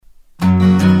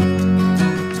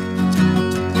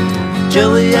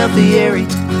Joey Alfieri,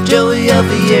 Joey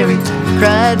Alfieri,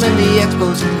 cried when the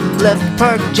Expos left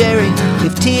Park Jerry.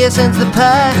 If TSN's the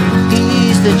pie,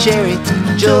 he's the cherry.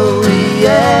 Joey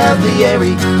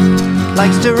Alfieri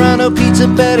likes Toronto pizza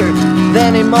better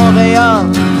than in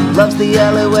Montreal. Loves the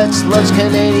Alouettes, loves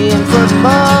Canadian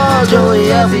football.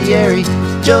 Joey Alfieri,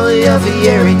 Joey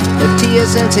Alfieri, at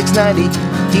TSN 690,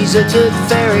 he's a good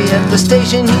fairy. At the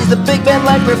station, he's the big band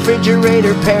like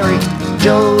Refrigerator Perry.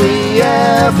 Joey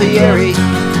Alfieri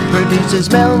produces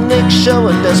Melnick Show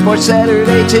and does Sports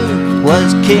Saturday too.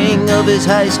 Was king of his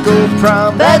high school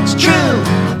prom, that's true.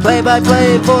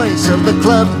 Play-by-play voice of the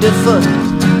Club de Foot.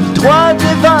 Droit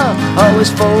devant, always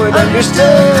forward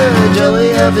understood. Joey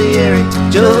Alfieri,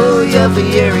 Joey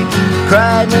Alfieri,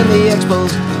 cried when the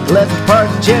Expos left Park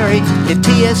Jerry. If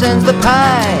TSN's the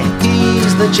pie,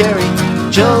 he's the cherry.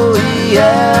 Joey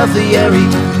Alfieri,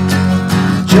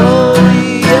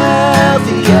 Joey Alfieri.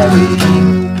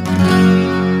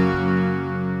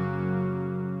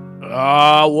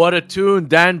 What a tune.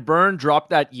 Dan Byrne dropped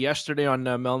that yesterday on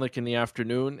Melnick in the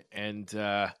afternoon, and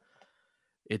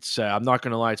it's I'm not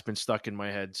going to lie, it's been stuck in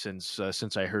my head since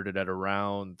I heard it at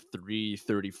around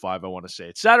 3:35, I want to say.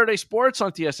 It's Saturday Sports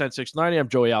on TSN 690. I'm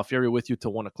Joey Alfieri with you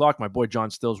till 1 o'clock. My boy John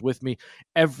Still's with me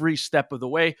every step of the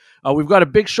way. We've got a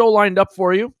big show lined up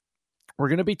for you. We're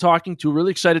going to be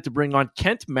really excited to bring on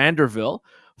Kent Manderville,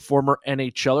 former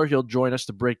NHLer. He'll join us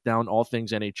to break down all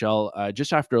things NHL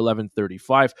just after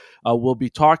 11:35. We'll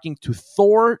be talking to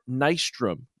Thor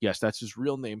Nystrom. Yes, that's his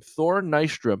real name, Thor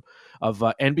Nystrom of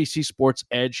NBC Sports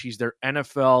Edge. He's their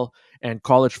NFL and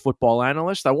college football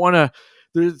analyst.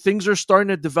 Things are starting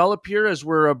to develop here as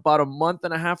we're about a month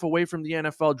and a half away from the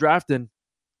NFL draft, and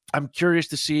I'm curious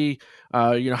to see,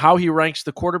 how he ranks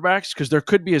the quarterbacks, because there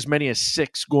could be as many as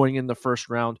 6 going in the first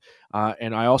round.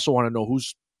 And I also want to know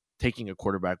who's taking a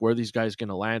quarterback, where are these guys going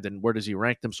to land, and where does he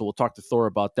rank them? So we'll talk to Thor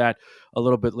about that a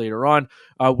little bit later on.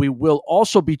 We will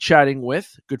also be chatting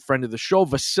with a good friend of the show,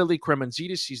 Vasily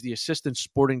Krementzidis. He's the assistant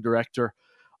sporting director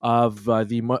of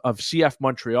CF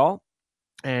Montreal,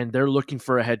 and they're looking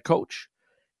for a head coach.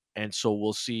 And so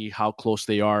we'll see how close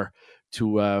they are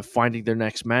to finding their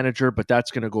next manager, but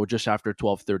that's going to go just after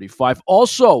 12:35.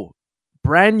 Also,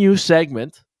 brand new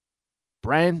segment,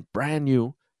 brand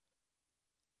new.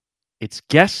 It's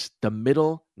Guess the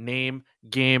Middle Name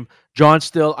Game. John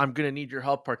Still, I'm going to need your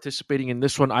help participating in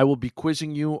this one. I will be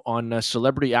quizzing you on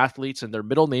celebrity athletes and their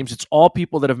middle names. It's all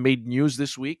people that have made news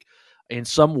this week in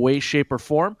some way, shape, or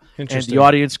form. And the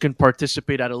audience can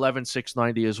participate at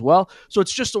 11-690 as well. So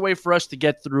it's just a way for us to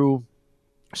get through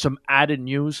some added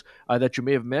news that you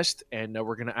may have missed, and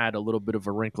we're going to add a little bit of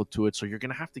a wrinkle to it. So you're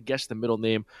going to have to guess the middle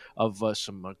name of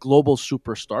some global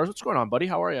superstars. What's going on, buddy?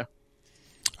 How are you?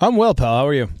 I'm well, pal. How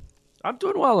are you? I'm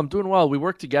doing well. We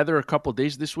worked together a couple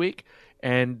days this week,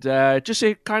 and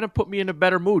it kind of put me in a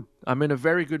better mood. I'm in a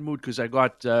very good mood because I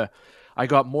got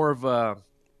more of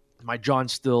my John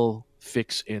Still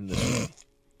fix in this week.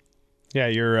 Yeah,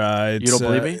 you don't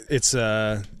believe me? It's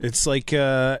like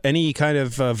any kind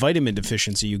of vitamin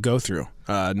deficiency you go through.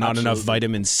 Not Absolutely. Enough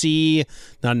vitamin C,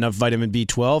 not enough vitamin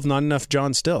B12, not enough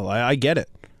John Still. I get it.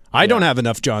 I don't have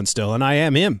enough John Still, and I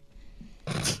am him.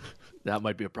 That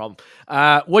might be a problem.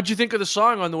 What'd you think of the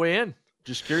song on the way in?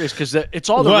 Just curious, because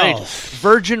it's all the rage.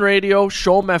 Virgin Radio,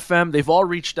 Show'em FM, they've all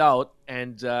reached out,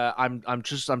 and I'm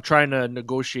trying to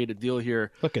negotiate a deal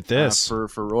here. Look at this for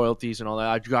royalties and all that.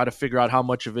 I've got to figure out how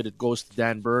much of it goes to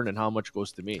Dan Byrne and how much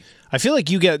goes to me. I feel like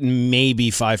you get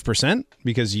maybe 5%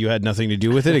 because you had nothing to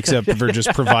do with it except for just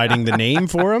providing the name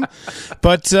for him.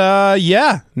 But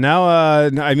now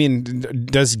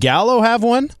does Gallo have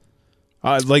one?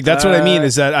 That's what I mean,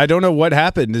 is that I don't know what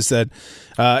happened. Is that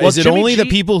is it Jimmy only G? the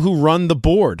people who run the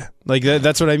board?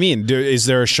 That's what I mean. Is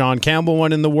there a Sean Campbell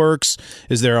one in the works?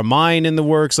 Is there a mine in the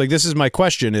works? This is my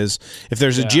question, is if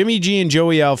there's a Jimmy G and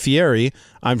Joey Alfieri,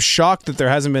 I'm shocked that there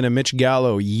hasn't been a Mitch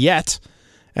Gallo yet.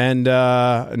 And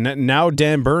now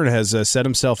Dan Byrne has set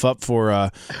himself up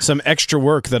for some extra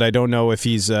work that I don't know if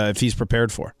he's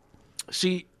prepared for.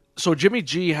 See, so Jimmy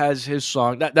G has his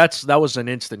song. That was an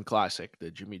instant classic,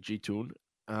 the Jimmy G tune.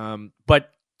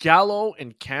 But Gallo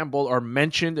and Campbell are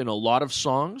mentioned in a lot of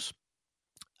songs.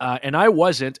 And I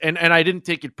wasn't. And I didn't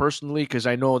take it personally because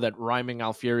I know that rhyming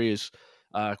Alfieri is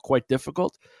quite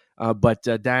difficult. But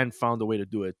Dan found a way to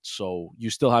do it. So you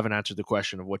still haven't answered the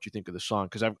question of what you think of the song.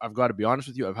 Because I've got to be honest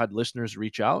with you. I've had listeners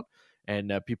reach out.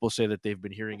 And people say that they've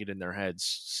been hearing it in their heads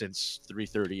since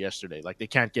 3:30 yesterday. They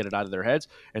can't get it out of their heads.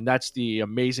 And that's the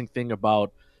amazing thing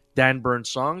about Dan Byrne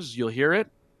songs. You'll hear it,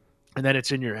 and then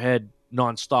it's in your head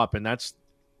nonstop. And that's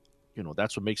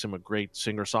what makes him a great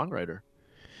singer-songwriter.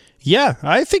 Yeah,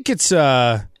 I think it's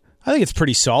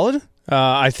pretty solid.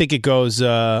 I think it goes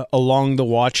Along the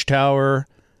Watchtower,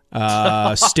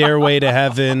 Stairway to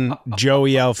Heaven,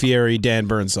 Joey Alfieri, Dan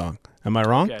Burns song. Am I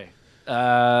wrong? Okay.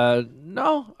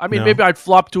 No. I mean, No. maybe I'd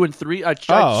flop 2 and 3. I'd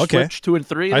Oh, okay. switch 2 and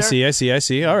 3 there. I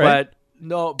see. All right. But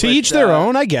no. To each their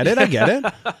own. I get it.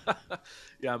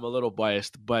 Yeah, I'm a little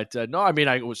biased. But no, I mean,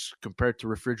 I was compared to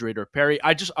Refrigerator Perry.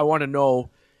 I want to know,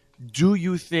 do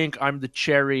you think I'm the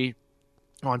cherry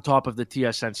on top of the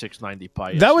TSN 690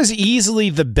 pie? That was easily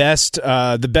the best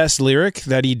lyric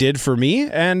that he did for me.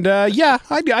 And yeah,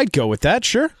 I'd go with that,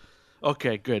 sure.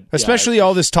 Okay, good. Especially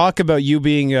all this talk about you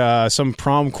being some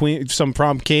prom queen, some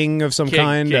prom king of some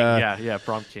kind. Yeah,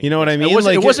 prom king. You know what I mean?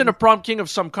 It wasn't a prom king of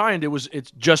some kind.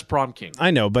 It's just prom king.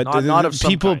 I know, but not of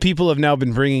some kind. People have now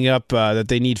been bringing up that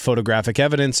they need photographic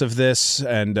evidence of this,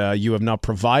 and you have not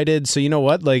provided. So you know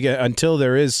what? Like until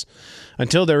there is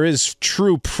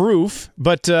true proof.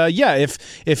 But yeah,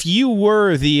 if you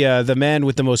were the man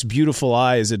with the most beautiful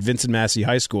eyes at Vincent Massey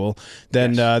High School,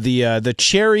 then the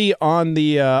cherry on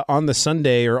the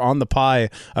sundae or on the pie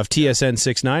of TSN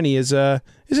 690 is a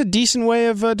decent way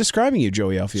of describing you,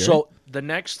 Joey Alfieri. So the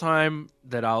next time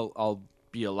that I'll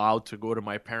be allowed to go to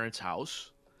my parents'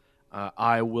 house,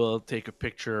 I will take a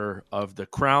picture of the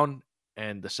crown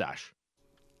and the sash.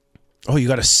 Oh, you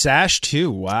got a sash too?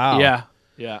 Wow.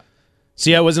 Yeah.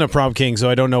 See, I wasn't a prom king,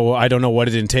 so I don't know what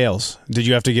it entails. Did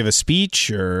you have to give a speech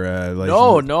or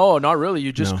No, not really.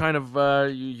 You just kind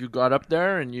of you got up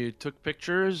there and you took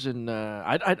pictures, and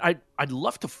I'd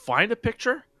love to find a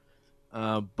picture,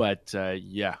 but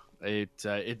yeah,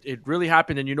 it really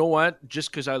happened. And you know what?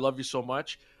 Just because I love you so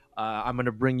much, I'm going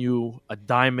to bring you a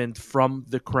diamond from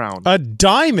the crown. A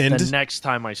diamond? The next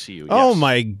time I see you. Oh, yes.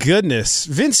 my goodness.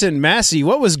 Vincent Massey,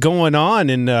 what was going on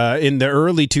in the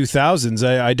early 2000s?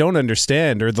 I don't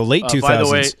understand. Or the late 2000s. By the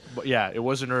way, yeah, it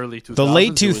wasn't early 2000s. The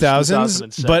late 2000s,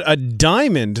 2007. but a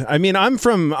diamond. I mean, I'm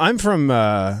from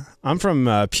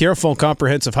Pierrefonds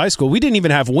Comprehensive High School. We didn't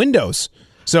even have windows.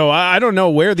 So I don't know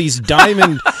where these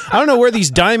diamond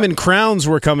crowns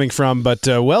were coming from, but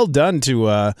well done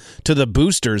to the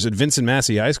boosters at Vincent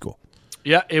Massey High School.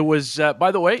 Yeah, it was.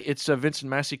 By the way, it's a Vincent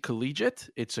Massey Collegiate.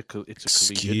 It's a collegiate.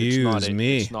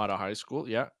 It's not a high school.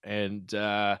 Yeah, and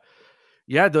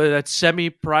that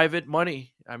semi-private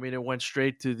money. I mean, it went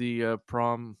straight to the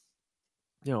prom.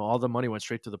 You know, all the money went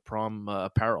straight to the prom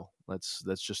apparel. That's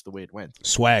just the way it went.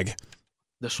 Swag.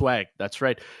 The swag, that's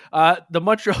right. The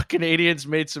Montreal Canadiens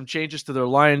made some changes to their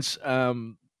lines,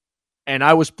 and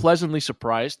I was pleasantly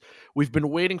surprised. We've been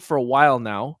waiting for a while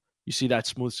now. You see that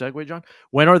smooth segue, John?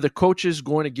 When are the coaches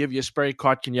going to give Jesperi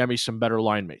Kotkaniemi some better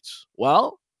line mates?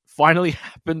 Well, finally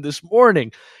happened this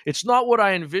morning. It's not what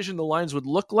I envisioned the lines would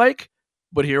look like,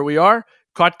 but here we are.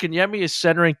 Kotkaniemi is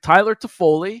centering Tyler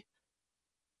Toffoli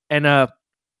and a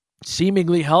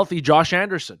seemingly healthy Josh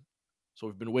Anderson. So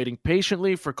we've been waiting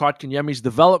patiently for Kotkaniemi's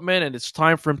development, and it's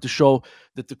time for him to show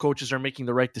that the coaches are making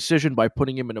the right decision by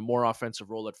putting him in a more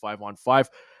offensive role at 5-on-5.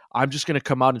 I'm just going to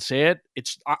come out and say it.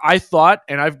 I thought,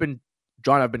 and I've been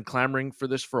clamoring for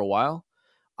this for a while.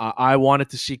 I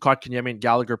wanted to see Kotkaniemi and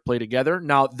Gallagher play together.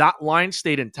 Now, that line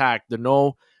stayed intact. The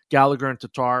no Gallagher and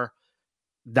Tatar,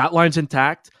 that line's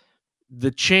intact.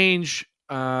 The change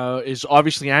is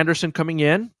obviously Anderson coming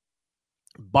in.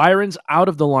 Byron's out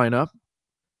of the lineup.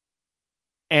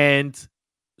 And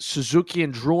Suzuki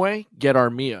and Drouin get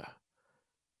Armia.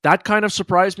 That kind of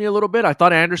surprised me a little bit. I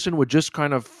thought Anderson would just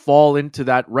kind of fall into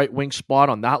that right wing spot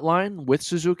on that line with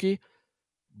Suzuki.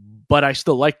 But I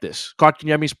still like this.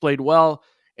 Kotkaniemi's played well,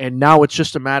 and now it's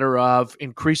just a matter of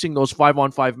increasing those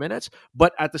 5-on-5 minutes.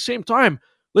 But at the same time,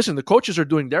 listen, the coaches are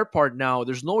doing their part now.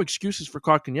 There's no excuses for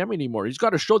Kotkaniemi anymore. He's got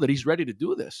to show that he's ready to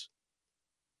do this.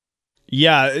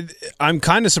 Yeah, I'm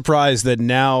kind of surprised that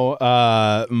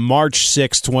now March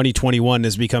 6, 2021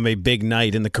 has become a big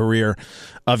night in the career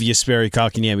of Jesperi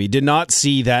Kotkaniemi. Did not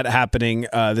see that happening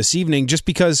this evening just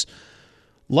because,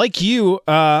 like you,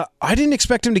 I didn't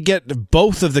expect him to get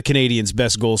both of the Canadiens'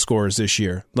 best goal scorers this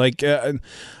year. Like,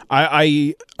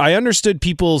 I understood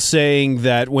people saying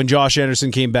that when Josh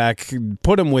Anderson came back,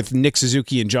 put him with Nick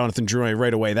Suzuki and Jonathan Drouin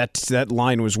right away. That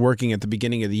line was working at the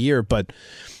beginning of the year, but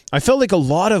I felt like a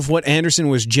lot of what Anderson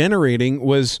was generating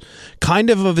was kind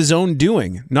of his own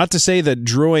doing. Not to say that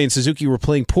Drouin and Suzuki were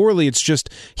playing poorly. It's just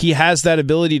he has that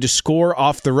ability to score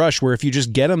off the rush where if you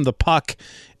just get him the puck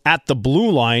at the blue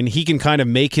line, he can kind of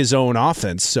make his own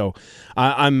offense. So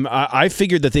I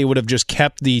figured that they would have just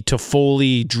kept the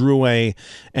Toffoli, Drouin,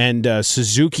 and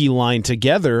Suzuki line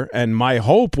together, and my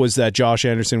hope was that Josh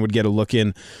Anderson would get a look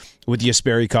in with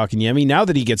Jesperi Kotkaniemi. Now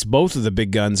that he gets both of the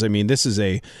big guns, I mean, this is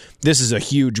a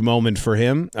huge moment for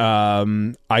him.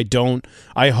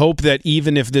 I hope that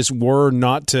even if this were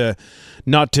not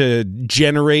to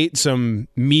generate some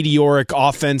meteoric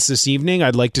offense this evening,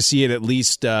 I'd like to see it at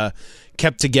least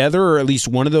kept together, or at least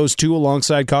one of those two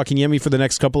alongside Kotkaniemi for the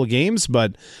next couple of games.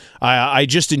 But I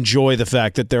just enjoy the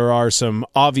fact that there are some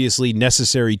obviously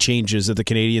necessary changes that the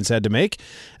Canadiens had to make,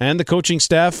 and the coaching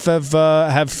staff have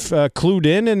clued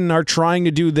in and are trying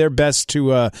to do their best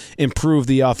to improve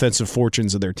the offensive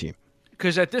fortunes of their team.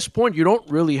 Because at this point, you don't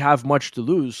really have much to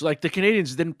lose. Like, the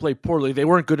Canadiens didn't play poorly. They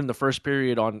weren't good in the first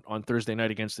period on Thursday night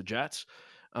against the Jets.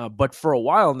 But for a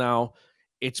while now,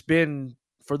 it's been,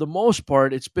 for the most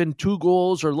part, it's been 2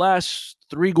 goals or less,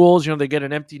 3 goals. They get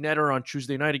an empty netter on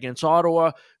Tuesday night against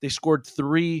Ottawa. They scored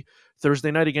 3 Thursday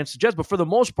night against the Jets. But for the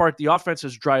most part, the offense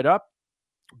has dried up.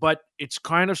 But it's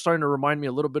kind of starting to remind me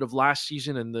a little bit of last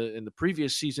season and the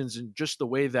previous seasons, and just the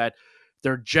way that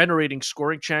they're generating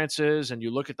scoring chances, and you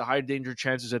look at the high danger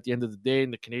chances at the end of the day,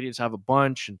 and the Canadiens have a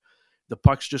bunch, and the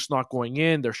puck's just not going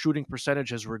in. Their shooting percentage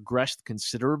has regressed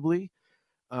considerably.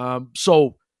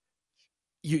 So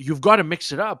you've got to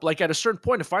mix it up. Like, at a certain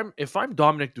point, if I'm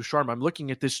Dominic Ducharme, I'm looking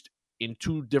at this in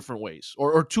 2 different ways,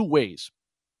 or 2 ways.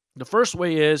 The first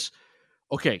way is,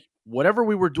 okay, whatever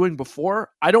we were doing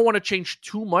before, I don't want to change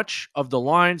too much of the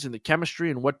lines and the chemistry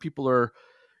and what people are,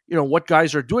 what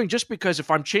guys are doing, just because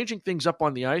if I'm changing things up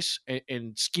on the ice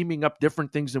and scheming up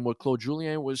different things than what Claude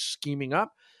Julien was scheming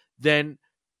up, then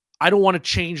I don't want to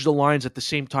change the lines at the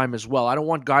same time as well. I don't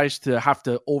want guys to have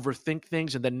to overthink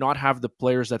things and then not have the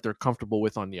players that they're comfortable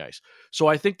with on the ice. So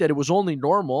I think that it was only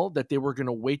normal that they were going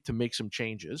to wait to make some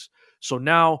changes. So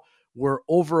now we're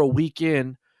over a week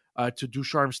in to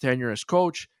Ducharme's tenure as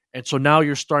coach. And so now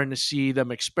you're starting to see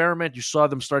them experiment. You saw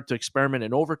them start to experiment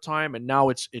in overtime, and now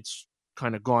it's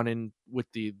kind of gone in with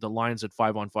the lines at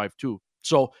 5-on-5 too.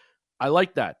 So I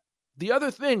like that. The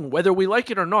other thing, whether we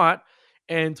like it or not,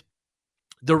 and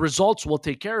the results will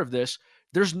take care of this,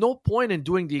 there's no point in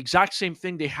doing the exact same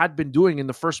thing they had been doing in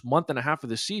the first month and a half of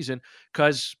the season,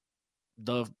 because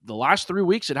the last 3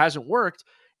 weeks it hasn't worked.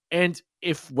 And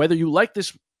if whether you like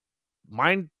this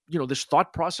this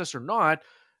thought process or not,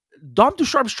 Dom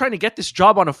Ducharme's trying to get this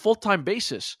job on a full-time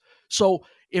basis. So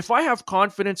if I have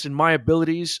confidence in my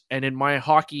abilities and in my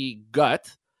hockey gut,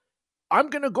 I'm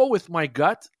going to go with my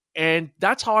gut. And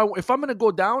that's how if I'm going to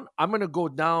go down, I'm going to go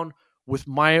down with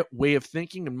my way of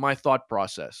thinking and my thought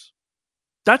process.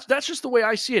 That's just the way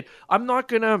I see it. I'm not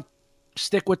going to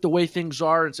stick with the way things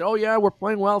are and say, oh yeah, we're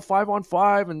playing well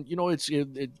 5-on-5.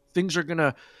 And things are going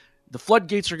to, the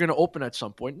floodgates are going to open at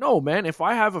some point. No, man, if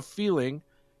I have a feeling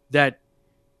that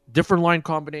different line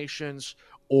combinations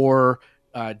or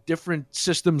different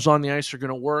systems on the ice are going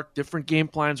to work, different game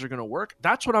plans are going to work,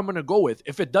 that's what I'm going to go with.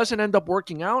 If it doesn't end up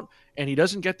working out and he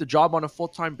doesn't get the job on a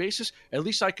full-time basis, at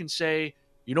least I can say,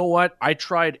 you know what, I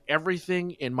tried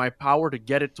everything in my power to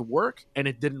get it to work, and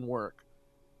it didn't work.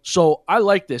 So I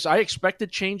like this. I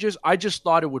expected changes. I just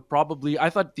thought I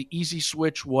thought the easy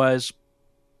switch was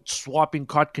swapping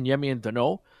Kotkaniemi and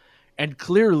Danault, and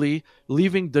clearly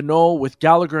leaving Danault with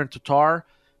Gallagher and Tatar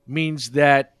means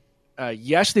that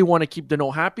yes, they want to keep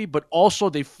Danault happy, but also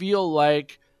they feel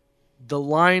like the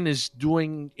line is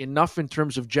doing enough in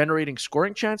terms of generating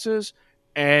scoring chances,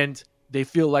 and they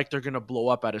feel like they're going to blow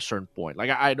up at a certain point. Like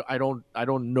I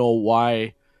don't know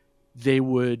why they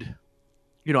would,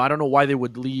 I don't know why they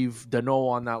would leave Danault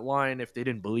on that line if they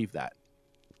didn't believe that.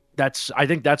 I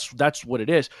think that's what it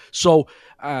is. So,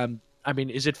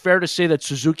 is it fair to say that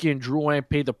Suzuki and Drouin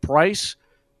pay the price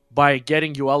by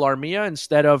getting Yoel Armia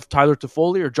instead of Tyler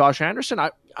Toffoli or Josh Anderson?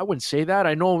 I wouldn't say that.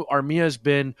 I know Armia has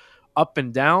been up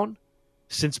and down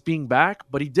since being back,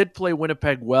 but he did play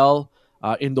Winnipeg well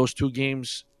in those 2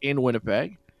 games in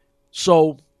Winnipeg.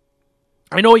 So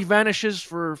I know he vanishes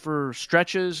for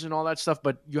stretches and all that stuff,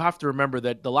 but you have to remember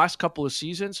that the last couple of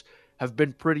seasons have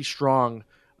been pretty strong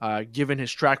given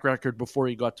his track record before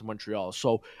he got to Montreal.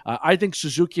 So I think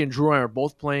Suzuki and Drouin are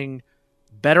both playing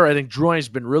better. I think Drouin has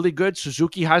been really good.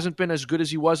 Suzuki hasn't been as good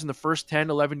as he was in the first 10,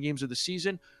 11 games of the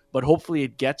season, but hopefully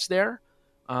it gets there.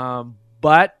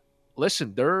 But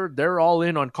listen, they're all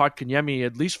in on Kotkaniemi,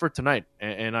 at least for tonight,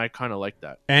 and I kind of like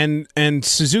that. And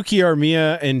Suzuki,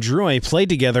 Armia, and Drouin played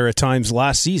together at times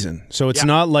last season, so it's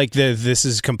not like this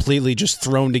is completely just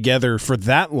thrown together for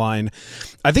that line.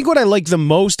 I think what I like the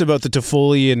most about the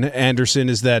Toffoli and Anderson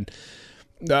is that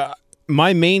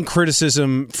my main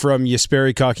criticism from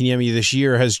Jesperi Kotkaniemi this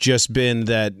year has just been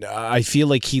that I feel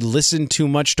like he listened too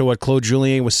much to what Claude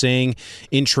Julien was saying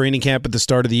in training camp at the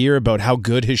start of the year about how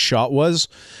good his shot was.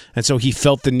 And so he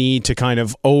felt the need to kind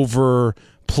of overplay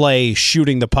play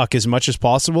shooting the puck as much as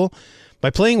possible. By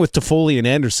playing with Toffoli and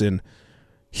Anderson,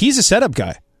 he's a setup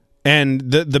guy. And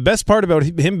the best part about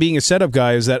him being a setup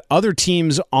guy is that other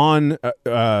teams on,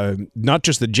 not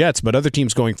just the Jets, but other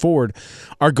teams going forward,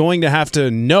 are going to have to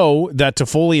know that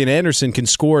Toffoli and Anderson can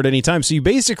score at any time. So you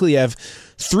basically have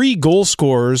 3 goal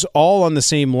scorers all on the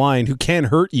same line who can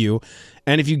hurt you.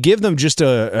 And if you give them just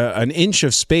an inch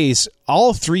of space,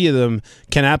 all 3 of them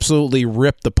can absolutely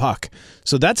rip the puck.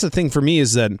 So that's the thing for me,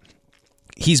 is that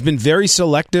he's been very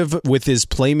selective with his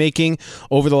playmaking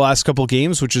over the last couple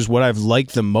games, which is what I've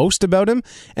liked the most about him.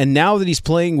 And now that he's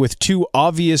playing with 2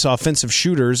 obvious offensive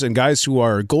shooters and guys who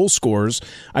are goal scorers,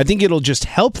 I think it'll just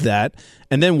help that.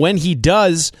 And then when he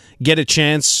does get a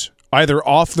chance, either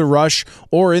off the rush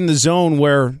or in the zone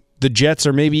where the Jets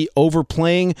are maybe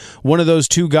overplaying one of those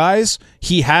 2 guys,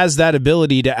 he has that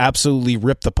ability to absolutely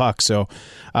rip the puck. So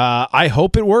I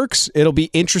hope it works. It'll be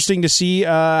interesting to see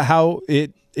how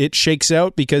it shakes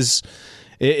out, because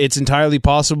it's entirely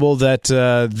possible that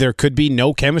there could be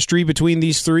no chemistry between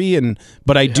these 3.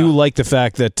 But I do like the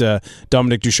fact that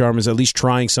Dominic Ducharme is at least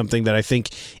trying something that I think,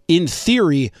 in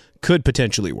theory, could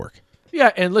potentially work. Yeah,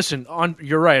 and listen,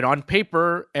 you're right. On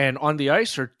paper and on the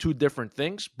ice are 2 different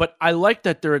things, but I like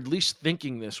that they're at least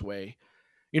thinking this way.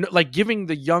 You know, like giving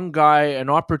the young guy an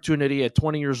opportunity at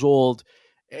 20 years old,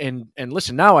 and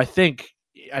listen, now I think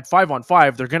at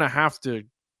 5-on-5 they're gonna have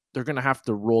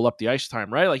to roll up the ice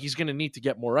time, right? Like, he's gonna need to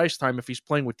get more ice time if he's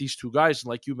playing with these 2 guys. And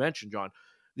like you mentioned, John,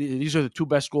 these are the 2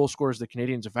 best goal scorers the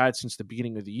Canadians have had since the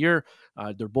beginning of the year.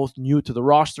 They're both new to the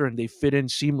roster, and they fit in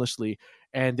seamlessly,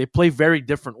 and they play very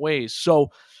different ways. So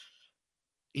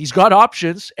he's got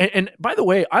options. And by the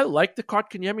way, I like the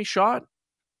Kotkaniemi shot.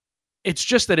 It's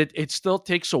just that it still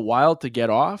takes a while to get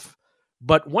off.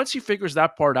 But once he figures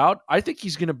that part out, I think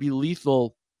he's going to be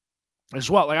lethal as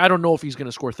well. Like, I don't know if he's going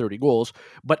to score 30 goals,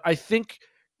 but I think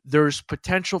there's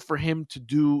potential for him to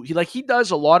do. He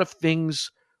does a lot of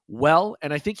things well,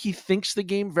 and I think he thinks the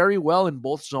game very well in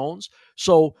both zones.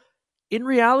 So in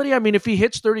reality, I mean, if he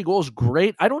hits 30 goals,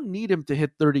 great. I don't need him to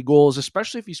hit 30 goals,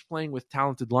 especially if he's playing with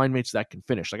talented line mates that can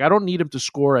finish. Like, I don't need him to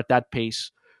score at that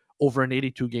pace over an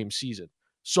 82-game season.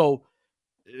 So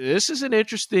this is an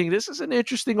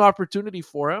interesting opportunity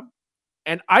for him,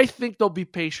 and I think they'll be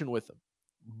patient with him.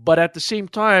 But at the same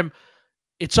time,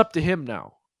 it's up to him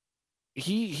now.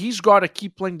 He's got to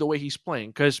keep playing the way he's playing,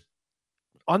 because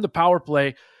on the power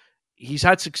play, he's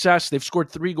had success. They've scored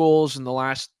 3 goals in the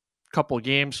last couple of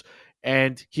games,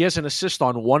 and he has an assist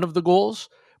on 1 of the goals.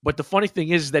 But the funny thing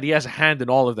is that he has a hand in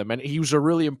all of them, and he was a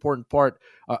really important part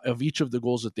of each of the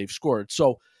goals that they've scored.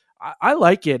 So I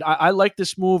like it. I like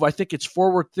this move. I think it's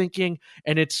forward thinking,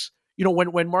 and it's, you know,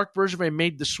 when Marc Bergevin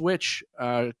made the switch,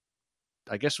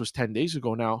 I guess it was 10 days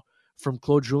ago now, from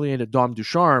Claude Julien to Dom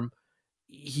Ducharme,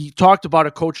 he talked about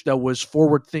a coach that was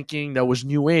forward thinking, that was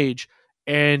new age,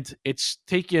 and it's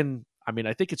taken, I mean,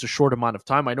 I think it's a short amount of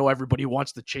time. I know everybody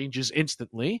wants the changes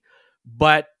instantly,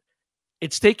 but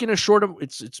it's been a short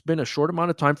amount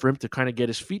of time for him to kind of get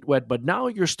his feet wet. But now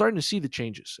you're starting to see the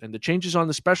changes, and the changes on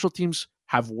the special teams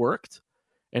have worked,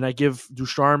 and I give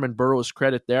Ducharme and Burrows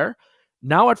credit there.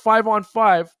 Now at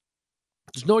 5-on-5,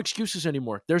 there's no excuses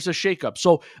anymore. There's a shakeup.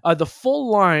 So the full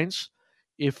lines,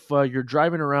 if you're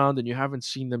driving around and you haven't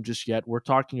seen them just yet, we've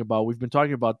been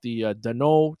talking about the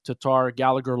Danault, Tatar,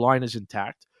 Gallagher line is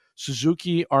intact.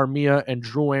 Suzuki, Armia, and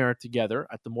Drouin are together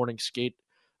at the morning skate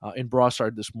in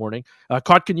Brossard this morning.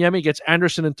 Kotkaniemi gets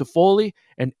Anderson and Toffoli,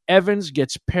 and Evans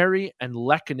gets Perry and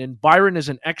Lehkonen. Byron is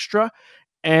an extra.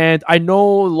 And I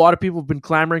know a lot of people have been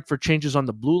clamoring for changes on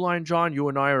the blue line, John. You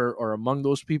and I are among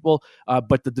those people.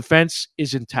 But the defense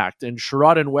is intact. And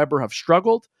Sherrod and Weber have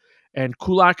struggled. And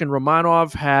Kulak and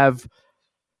Romanov have,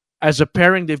 as a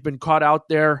pairing, they've been caught out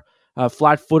there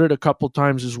flat-footed a couple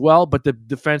times as well. But the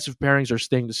defensive pairings are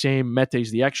staying the same. Mete's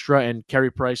the extra, and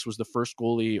Carey Price was the first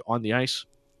goalie on the ice,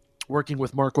 working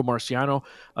with Marco Marciano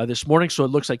this morning. So it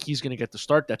looks like he's going to get the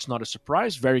start. That's not a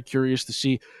surprise. Very curious to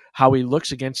see how he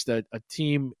looks against a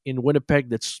team in Winnipeg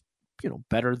that's, you know,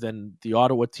 better than the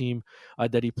Ottawa team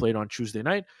that he played on Tuesday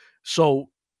night. So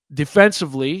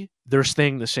defensively, they're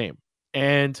staying the same.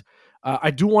 And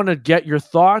I do want to get your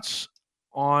thoughts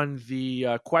on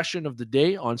the question of the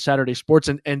day on Saturday Sports.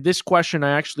 And this question,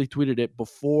 I actually tweeted it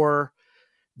before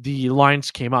the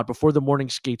lines came out, before the morning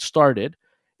skate started.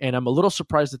 And I'm a little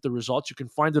surprised at the results. You can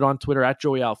find it on Twitter at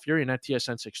Joey Alfieri and at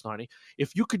TSN690.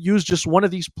 If you could use just one of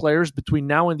these players between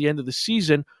now and the end of the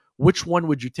season, which one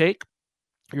would you take?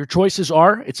 Your choices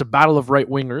are, it's a battle of right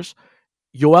wingers,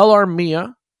 Yoel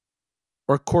Armia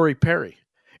or Corey Perry.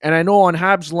 And I know on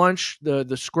Habs lunch,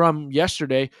 the scrum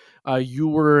yesterday, you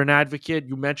were an advocate.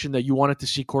 You mentioned that you wanted to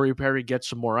see Corey Perry get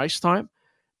some more ice time.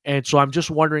 And so I'm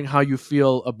just wondering how you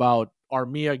feel about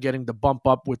Armia getting the bump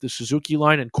up with the Suzuki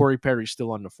line and Corey Perry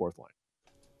still on the fourth line.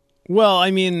 Well, I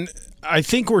mean, I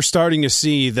think we're starting to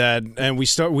see that, and we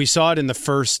saw it in the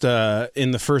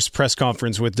first press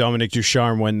conference with Dominic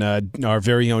Ducharme when our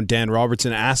very own Dan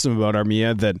Robertson asked him about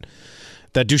Armia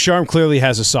that Ducharme clearly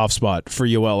has a soft spot for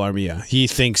Yoel Armia. He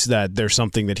thinks that there's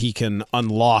something that he can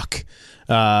unlock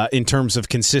in terms of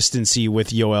consistency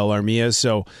with Yoel Armia.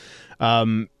 So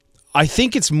I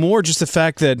think it's more just the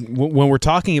fact that when we're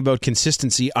talking about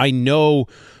consistency, I know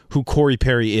who Corey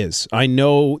Perry is. I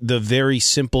know the very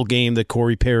simple game that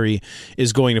Corey Perry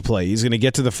is going to play. He's going to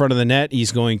get to the front of the net.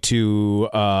 He's going to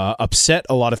upset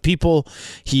a lot of people.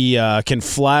 He can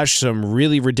flash some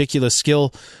really ridiculous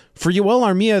skill. For Yoel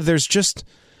Armia,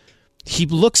 he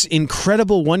looks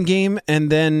incredible one game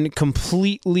and then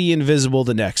completely invisible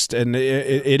the next, and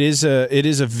it is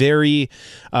a very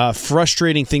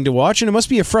frustrating thing to watch, and it must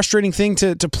be a frustrating thing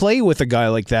to play with a guy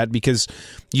like that because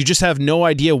you just have no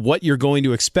idea what you're going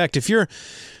to expect. If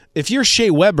you're Shea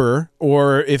Weber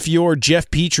or if you're Jeff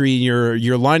Petrie and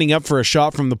you're lining up for a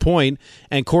shot from the point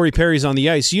and Corey Perry's on the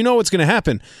ice, you know what's going to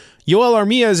happen. Yoel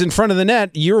Armia is in front of the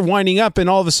net, you're winding up, and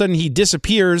all of a sudden he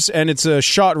disappears, and it's a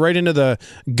shot right into the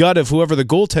gut of whoever the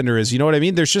goaltender is. You know what I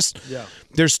mean?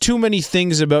 There's too many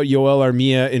things about Yoel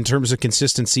Armia in terms of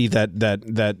consistency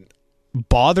that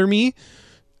bother me.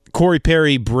 Corey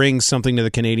Perry brings something to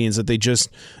the Canadians that they just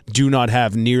do not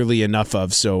have nearly enough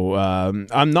of. So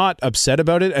I'm not upset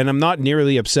about it, and I'm not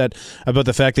nearly upset about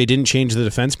the fact they didn't change the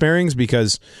defense pairings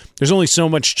because there's only so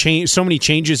many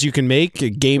changes you can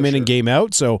make game in and game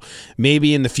out. So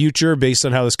maybe in the future, based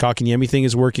on how this Kotkaniemi thing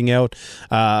is working out,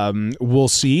 we'll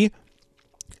see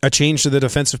a change to the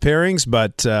defensive pairings.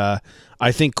 But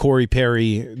I think Corey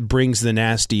Perry brings the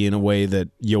nasty in a way that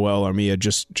Yoel Armia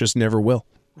just never will.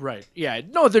 Right. Yeah.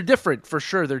 No, they're different for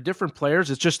sure. They're different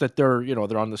players. It's just that they're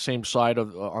on the same side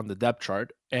of on the depth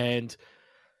chart. And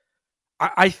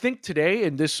I think today,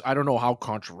 and this, I don't know how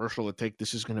controversial a take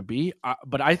this is going to be,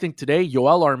 but I think today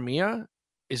Yoel Armia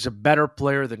is a better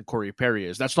player than Corey Perry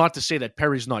is. That's not to say that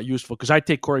Perry's not useful, because I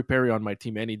take Corey Perry on my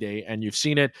team any day, and you've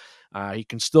seen it. He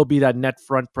can still be that net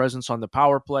front presence on the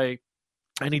power play.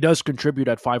 And he does contribute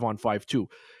at 5-on-5 too.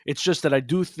 It's just that I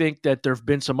do think that there have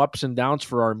been some ups and downs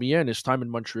for Armia in his time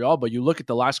in Montreal. But you look at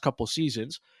the last couple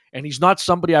seasons, and he's not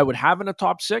somebody I would have in a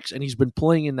top six, and he's been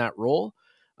playing in that role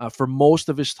for most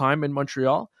of his time in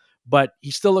Montreal. But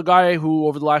he's still a guy who,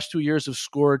 over the last 2 years, have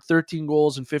scored 13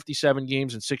 goals in 57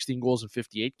 games and 16 goals in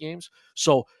 58 games.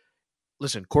 So,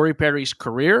 listen, Corey Perry's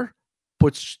career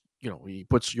puts Yoel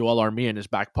Armia in his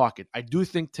back pocket. I do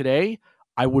think today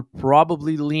I would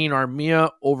probably lean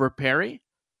Armia over Perry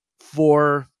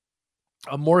for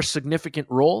a more significant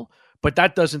role, but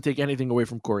that doesn't take anything away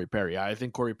from Corey Perry. I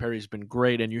think Corey Perry's been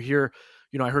great, and you hear,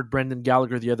 I heard Brendan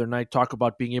Gallagher the other night talk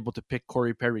about being able to pick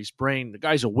Corey Perry's brain. The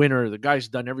guy's a winner. The guy's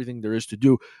done everything there is to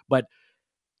do, but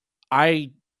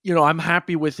I'm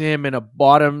happy with him in a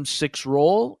bottom six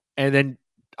role, and then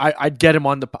I'd get him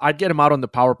out on the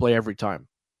power play every time.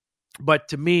 But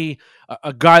to me,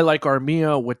 a guy like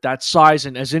Armia with that size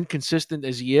and as inconsistent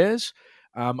as he is,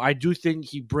 I do think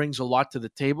he brings a lot to the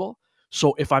table.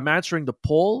 So if I'm answering the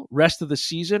poll rest of the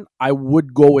season, I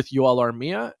would go with Yoel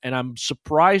Armia. And I'm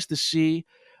surprised to see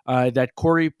that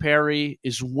Corey Perry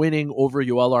is winning over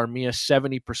Yoel Armia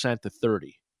 70% to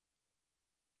 30%.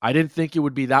 I didn't think it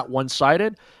would be that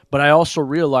one-sided, but I also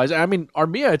realized,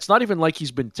 Armia, it's not even like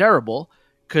he's been terrible,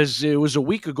 because it was a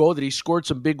week ago that he scored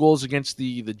some big goals against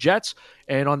the Jets.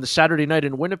 And on the Saturday night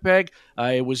in Winnipeg,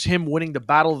 it was him winning the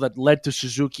battle that led to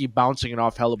Suzuki bouncing it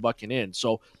off Hellebuck and in.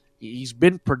 So he's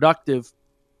been productive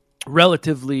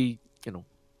relatively,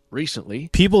 recently.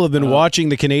 People have been watching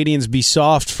the Canadians be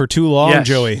soft for too long, yes,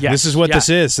 Joey. Yes, this is what this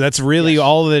is. That's really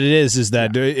all that it is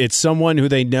that it's someone who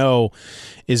they know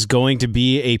is going to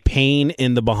be a pain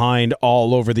in the behind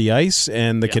all over the ice,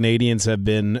 and the Canadians have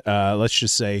been, let's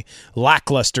just say,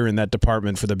 lackluster in that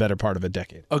department for the better part of a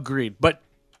decade. Agreed. But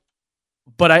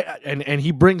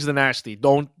he brings the nasty.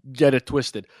 Don't get it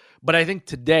twisted. But I think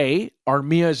today,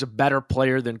 Armia is a better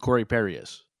player than Corey Perry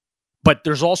is. But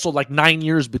there's also like 9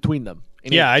 years between them.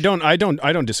 Yeah, I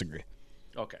don't disagree.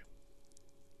 Okay.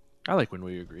 I like when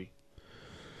we agree.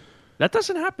 That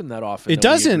doesn't happen that often. It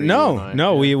doesn't.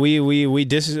 No. We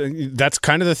that's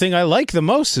kind of the thing I like the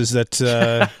most is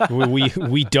that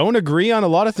we don't agree on a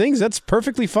lot of things. That's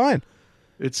perfectly fine.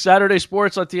 It's Saturday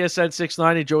Sports on TSN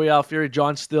 690. Joey Alfieri,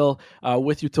 John Still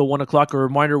with you till 1 o'clock. A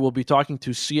reminder, we'll be talking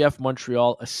to CF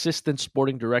Montreal Assistant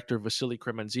Sporting Director Vasily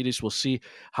Kremanzidis. We'll see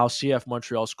how CF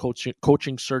Montreal's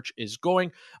coaching search is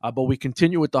going. But we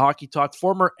continue with the hockey talk.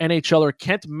 Former NHLer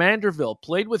Kent Manderville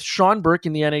played with Sean Burke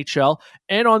in the NHL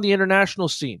and on the international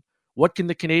scene. What can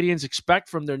the Canadians expect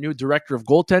from their new director of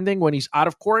goaltending when he's out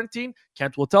of quarantine?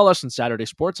 Kent will tell us in Saturday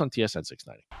Sports on TSN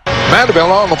 690.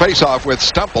 Mandeville on the faceoff with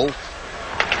Stemple.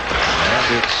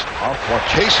 And it's off for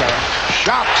Chesa.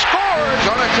 Shot scores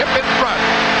on a tip in front.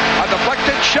 A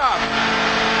deflected shot.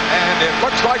 And it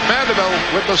looks like Mandeville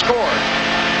with the score.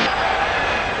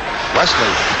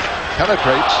 Wesley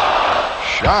penetrates.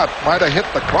 Shot might have hit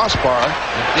the crossbar.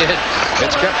 It did.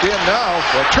 It's kept in now.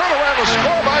 For a turnaround to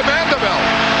score by Mandeville.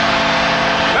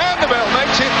 Mandeville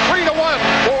makes it 3-1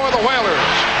 for the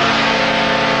Whalers.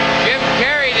 Jim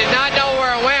Carey did not know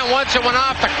where it went once it went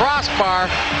off the crossbar.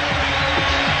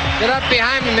 Get up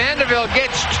behind me. Mandeville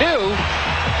gets 2. And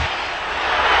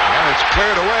it's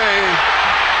cleared away.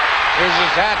 Here's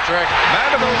his hat trick.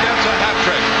 Mandeville gets a hat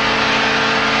trick.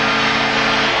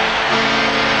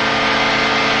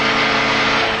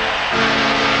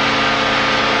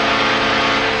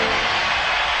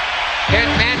 Kent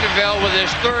Mandeville with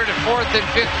his 3rd, 4th, and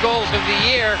 5th goals of the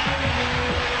year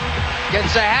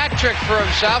gets a hat trick for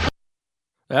himself.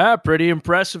 Pretty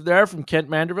impressive there from Kent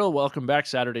Manderville. Welcome back,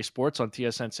 Saturday Sports on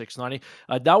TSN 690.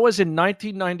 That was in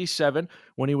 1997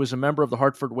 when he was a member of the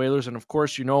Hartford Whalers. And, of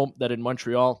course, you know that in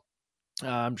Montreal,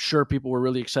 I'm sure people were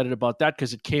really excited about that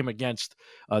because it came against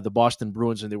the Boston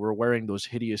Bruins, and they were wearing those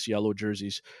hideous yellow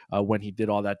jerseys when he did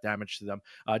all that damage to them.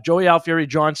 Joey Alfieri,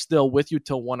 John Still with you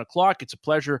till 1 o'clock. It's a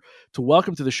pleasure to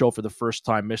welcome to the show for the first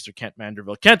time Mr. Kent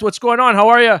Manderville. Kent, what's going on? How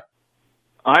are you?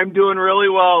 I'm doing really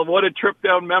well. What a trip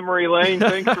down memory lane.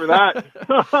 Thanks for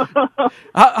that.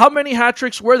 How many hat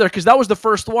tricks were there? Because that was the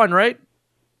first one, right?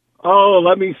 Oh,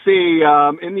 let me see.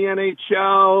 In the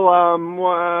NHL,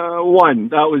 1.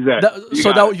 That was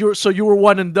it. So you were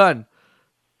one and done.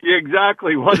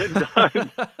 Exactly, one and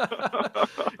done.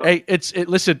 Hey,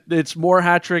 listen, it's more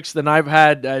hat tricks than I've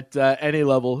had at any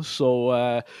level.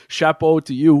 So chapeau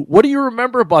to you. What do you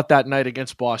remember about that night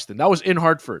against Boston? That was in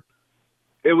Hartford.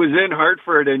 It was in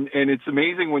Hartford, and it's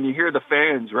amazing when you hear the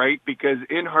fans, right? Because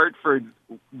in Hartford,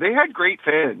 they had great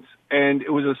fans, and it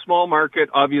was a small market.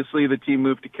 Obviously, the team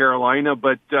moved to Carolina,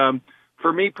 but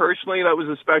for me personally, that was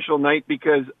a special night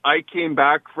because I came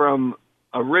back from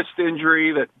a wrist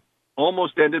injury that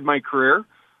almost ended my career.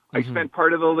 Mm-hmm. I spent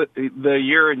part of the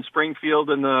year in Springfield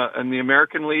in the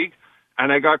American League,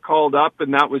 and I got called up,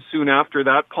 and that was soon after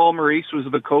that. Paul Maurice was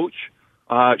the coach.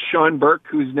 Sean Burke,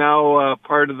 who's now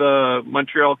part of the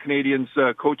Montreal Canadiens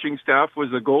coaching staff, was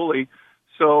a goalie.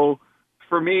 So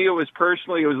for me, it was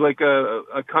like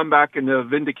a comeback and a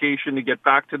vindication to get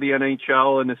back to the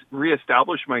NHL and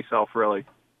reestablish myself, really.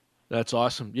 That's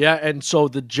awesome. Yeah, and so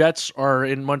the Jets are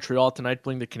in Montreal tonight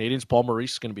playing the Canadiens. Paul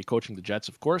Maurice is going to be coaching the Jets,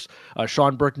 of course.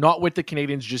 Sean Burke not with the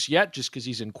Canadiens just yet, just because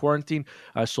he's in quarantine,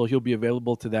 so he'll be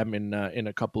available to them in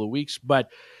a couple of weeks. But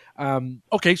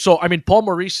okay, so I mean, Paul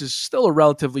Maurice is still a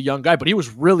relatively young guy, but he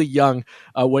was really young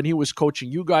when he was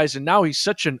coaching you guys, and now he's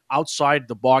such an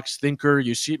outside-the-box thinker.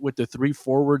 You see it with the 3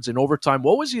 forwards in overtime.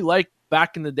 What was he like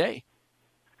back in the day?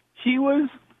 He was,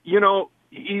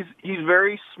 he's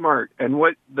very smart, and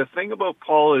what the thing about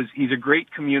Paul is he's a great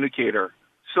communicator.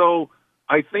 So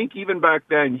I think even back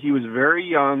then he was very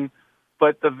young,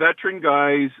 but the veteran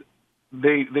guys,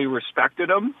 they respected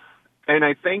him. And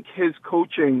I think his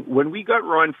coaching, when we got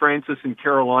Ron Francis in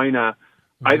Carolina,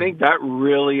 I think that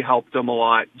really helped him a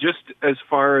lot, just as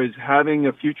far as having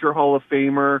a future Hall of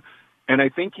Famer. And I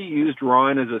think he used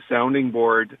Ron as a sounding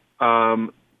board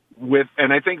and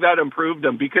I think that improved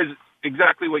him because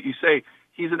exactly what you say,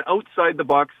 he's an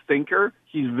outside-the-box thinker.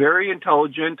 He's very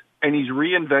intelligent, and he's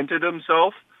reinvented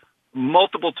himself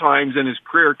multiple times in his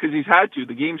career because he's had to.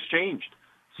 The game's changed.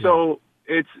 So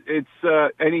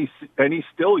and he's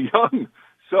still young.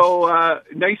 So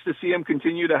nice to see him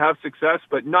continue to have success,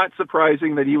 but not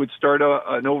surprising that he would start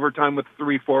an overtime with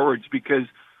 3 forwards because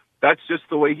that's just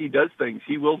the way he does things.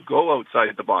 He will go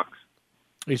outside the box.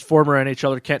 He's former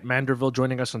NHLer Kent Manderville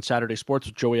joining us on Saturday Sports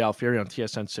with Joey Alfieri on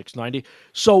TSN 690.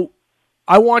 So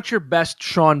I want your best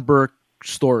Sean Burke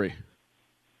story.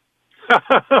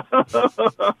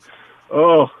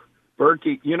 Oh,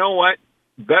 Berkey. You know what?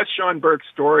 Best Sean Burke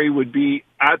story would be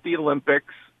at the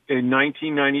Olympics in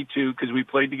 1992 because we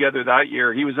played together that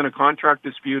year. He was in a contract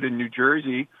dispute in New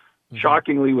Jersey,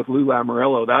 shockingly with Lou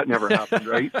Lamoriello. That never happened,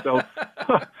 right? So,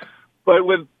 but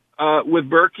with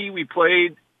Berkey, we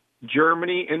played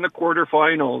Germany in the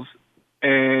quarterfinals,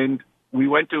 and we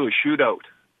went to a shootout.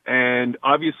 And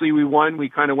obviously we won. We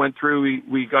kind of went through.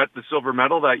 We got the silver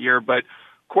medal that year, but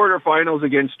quarterfinals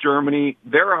against Germany,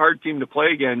 they're a hard team to play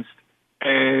against,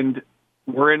 and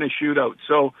we're in a shootout.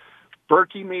 So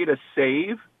Berkey made a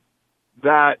save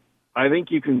that I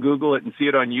think you can Google it and see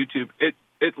it on YouTube.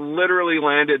 It literally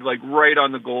landed like right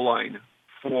on the goal line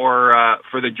for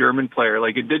the German player.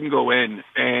 Like, it didn't go in,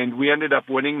 and we ended up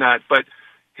winning that. But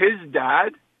his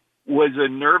dad was a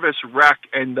nervous wreck,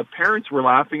 and the parents were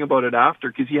laughing about it after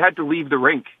because he had to leave the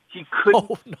rink. He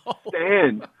couldn't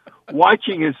stand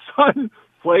watching his son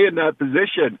play in that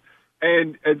position.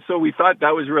 And so we thought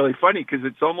that was really funny because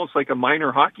it's almost like a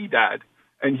minor hockey dad.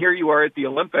 And here you are at the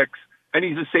Olympics, and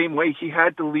he's the same way. He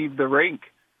had to leave the rink.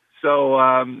 So,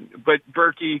 but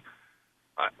Berkey,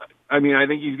 I mean, I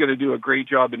think he's going to do a great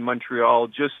job in Montreal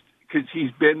just because he's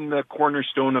been the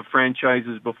cornerstone of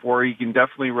franchises before. He can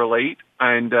definitely relate,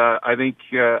 and I think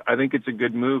it's a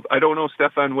good move. I don't know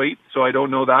Stefan Waite, so I don't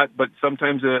know that, but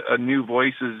sometimes a new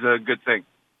voice is a good thing.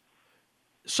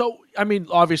 So, I mean,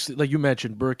 obviously, like you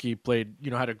mentioned, Berkey played,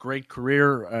 had a great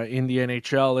career in the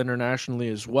NHL internationally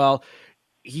as well.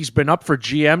 He's been up for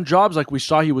GM jobs. Like we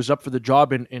saw, he was up for the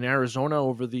job in Arizona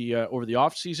over the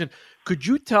off season. Could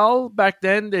you tell back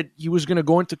then that he was going to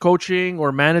go into coaching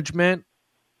or management?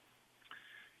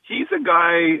 He's a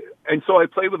guy, and so I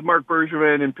played with Marc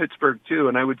Bergevin in Pittsburgh too,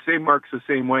 and I would say Marc's the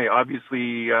same way.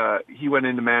 Obviously, he went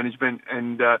into management,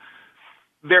 and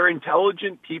they're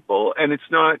intelligent people, and it's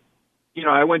not,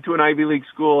 I went to an Ivy League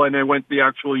school and I went the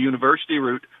actual university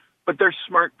route, but they're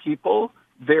smart people.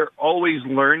 They're always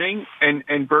learning,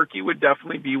 and Berkey would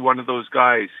definitely be one of those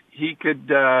guys. He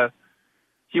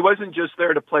wasn't just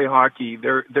there to play hockey.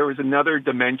 There was another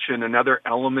dimension, another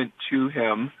element to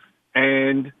him,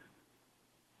 and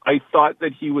I thought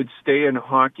that he would stay in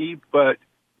hockey, but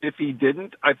if he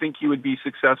didn't, I think he would be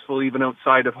successful even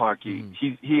outside of hockey.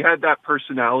 He had that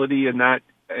personality and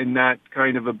that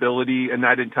kind of ability and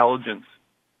that intelligence.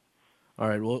 All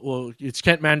right, well, it's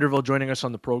Kent Manderville joining us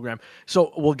on the program.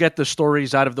 So we'll get the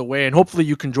stories out of the way, and hopefully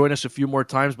you can join us a few more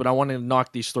times, but I want to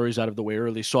knock these stories out of the way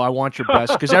early, so I want your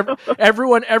best, because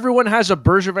everyone has a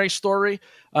Bergevin story.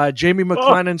 Jamie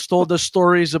McLennan's told us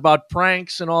stories about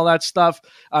pranks and all that stuff,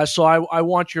 so I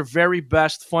want your very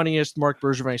best, funniest Marc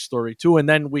Bergevin story, too, and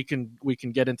then we can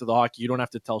get into the hockey. You don't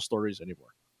have to tell stories anymore.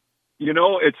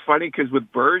 It's funny because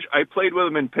with Berge, I played with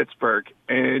him in Pittsburgh,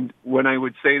 and when I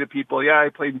would say to people, yeah, I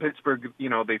played in Pittsburgh,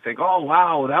 they think, oh,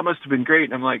 wow, that must have been great.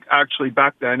 And I'm like, actually,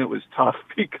 back then it was tough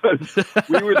because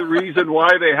we were the reason why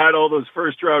they had all those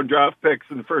first-round draft picks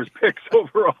and first picks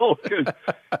overall, because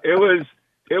it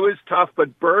was tough.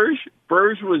 But Berge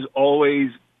was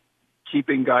always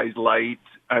keeping guys light.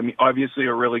 I mean, obviously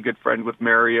a really good friend with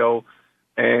Mario,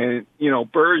 and,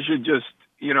 Berge had just,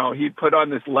 he'd put on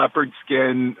this leopard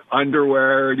skin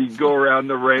underwear and he'd go around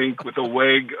the rink with a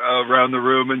wig around the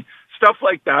room and stuff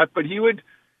like that. But he was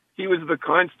the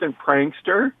constant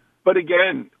prankster. But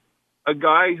again, a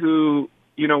guy who,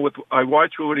 I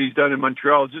watch what he's done in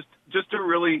Montreal,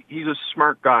 he's a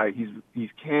smart guy. He's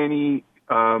canny,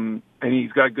 and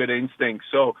he's got good instincts.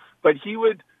 So, but he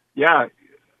would,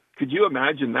 could you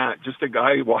imagine that? Just a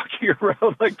guy walking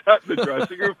around like that in the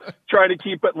dressing room, trying to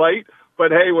keep it light.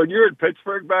 But hey, when you were in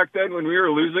Pittsburgh back then, when we were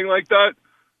losing like that,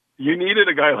 you needed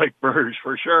a guy like Berge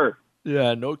for sure.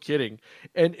 Yeah, no kidding.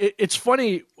 And it's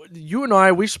funny, you and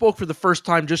I, we spoke for the first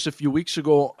time just a few weeks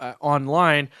ago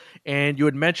online, and you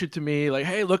had mentioned to me, like,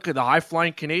 hey, look at the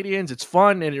high-flying Canadians. It's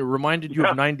fun, and it reminded you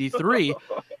of 93,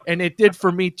 and it did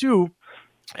for me too.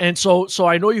 And so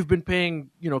I know you've been paying,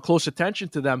 close attention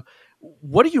to them.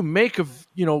 What do you make of,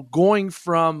 going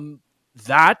from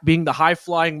that being the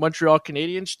high-flying Montreal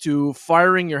Canadiens to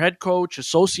firing your head coach,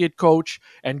 associate coach,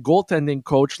 and goaltending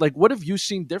coach? Like, what have you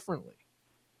seen differently?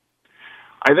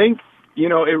 I think,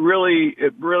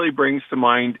 it really brings to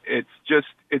mind, it's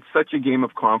such a game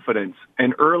of confidence.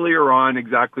 And earlier on,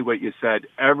 exactly what you said,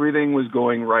 everything was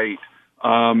going right.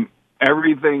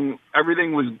 Everything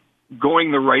was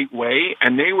going the right way,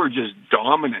 and they were just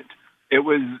dominant. It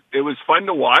was fun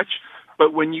to watch,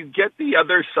 but when you get the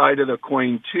other side of the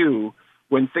coin too,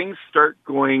 when things start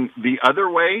going the other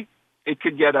way, it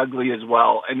could get ugly as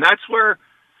well. And that's where,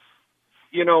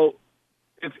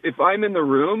 if I'm in the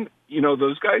room,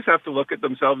 those guys have to look at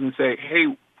themselves and say, hey,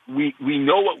 we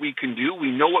know what we can do. We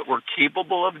know what we're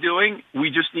capable of doing.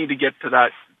 We just need to get to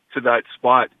that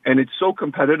spot. And it's so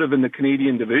competitive in the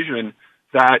Canadian division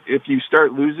that if you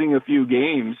start losing a few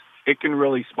games, it can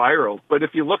really spiral. But if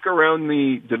you look around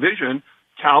the division,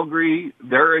 Calgary,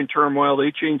 they're in turmoil.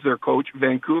 They changed their coach.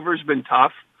 Vancouver's been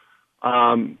tough,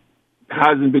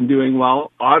 hasn't been doing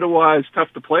well. Ottawa is tough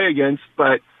to play against,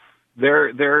 but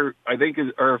they're I think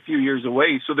are a few years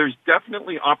away. So there's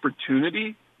definitely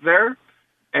opportunity there,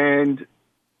 and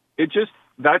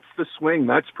that's the swing.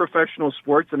 That's professional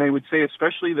sports, and I would say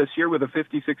especially this year with a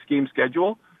 56-game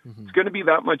schedule, it's going to be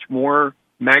that much more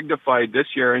magnified this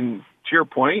year. And to your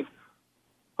point,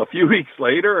 a few weeks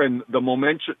later, and the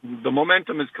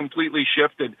momentum is completely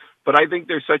shifted. But I think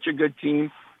they're such a good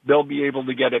team, they'll be able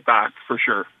to get it back for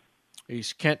sure.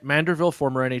 He's Kent Manderville,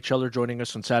 former NHLer, joining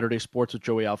us on Saturday Sports with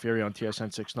Joey Alfieri on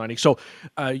TSN 690. So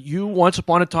you, once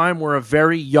upon a time, were a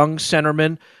very young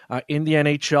centerman in the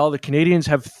NHL. The Canadians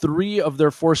have 3 of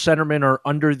their 4 centermen are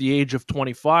under the age of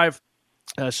 25.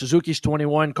 Suzuki's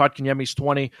 21, Kotkaniemi's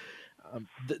 20.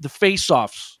 The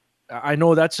face-offs, I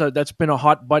know that's been a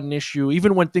hot button issue.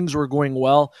 Even when things were going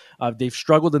well, they've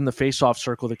struggled in the face-off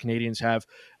circle, the Canadians have.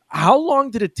 How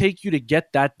long did it take you to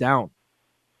get that down?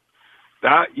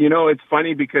 That, it's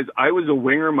funny because I was a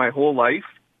winger my whole life,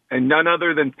 and none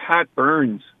other than Pat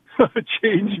Burns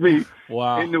changed me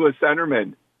into a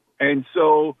centerman. And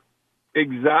so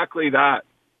exactly that.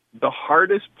 The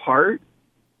hardest part,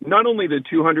 not only the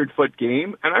 200-foot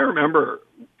game, and I remember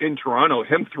in Toronto,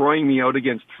 him throwing me out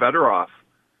against Fedorov.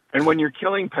 And when you're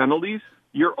killing penalties,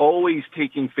 you're always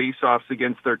taking face-offs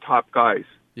against their top guys.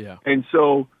 Yeah. And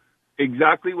so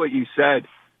exactly what you said,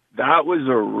 that was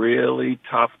a really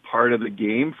tough part of the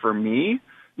game for me.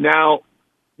 Now,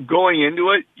 going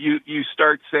into it, you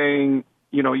start saying,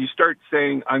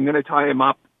 I'm going to tie him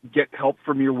up, get help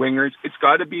from your wingers. It's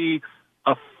got to be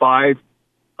a five-man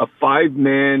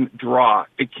draw.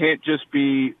 It can't just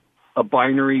be a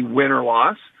binary win or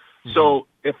loss. Mm-hmm. So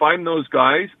if I'm those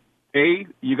guys,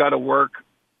 you got to work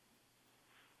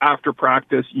after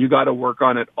practice. You got to work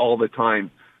on it all the time.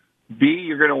 B,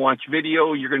 you're going to watch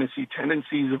video. You're going to see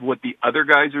tendencies of what the other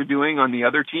guys are doing on the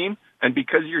other team. And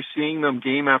because you're seeing them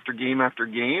game after game after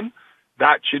game,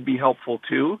 that should be helpful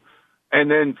too.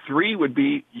 And then 3 would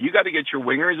be, you got to get your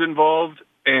wingers involved,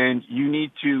 and you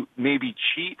need to maybe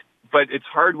cheat. But it's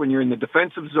hard when you're in the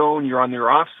defensive zone, you're on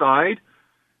their offside.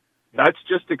 That's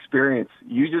just experience.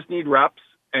 You just need reps.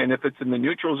 And if it's in the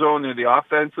neutral zone or the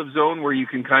offensive zone where you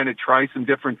can kind of try some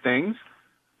different things,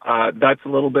 that's a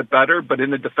little bit better. But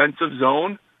in the defensive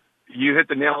zone, you hit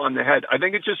the nail on the head. I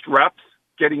think it's just reps,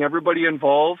 getting everybody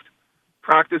involved,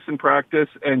 practice, and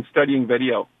studying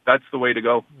video. That's the way to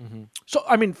go. Mm-hmm. So,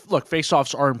 I mean, look,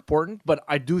 face-offs are important, but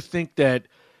I do think that,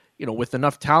 with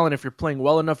enough talent, if you're playing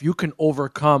well enough, you can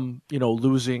overcome,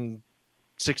 losing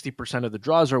 60% of the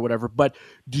draws or whatever. But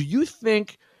do you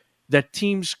think that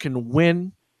teams can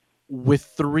win with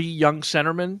 3 young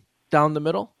centermen down the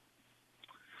middle?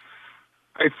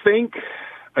 I think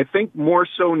more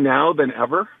so now than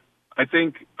ever. I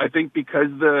think because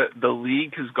the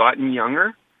league has gotten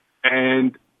younger,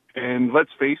 and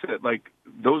let's face it, like,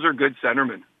 those are good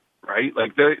centermen, right?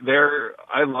 Like they're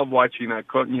I love watching that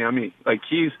Kotkaniemi. Like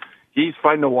he's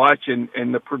fun to watch,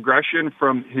 and the progression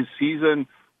from his season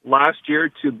last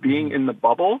year to being in the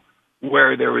bubble,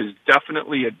 where there was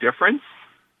definitely a difference.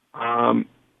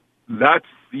 That's,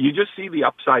 you just see the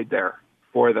upside there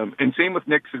for them. And same with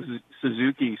Nick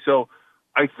Suzuki. So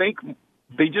I think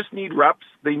they just need reps.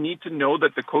 They need to know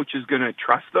that the coach is going to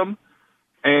trust them.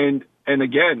 And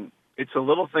again, it's a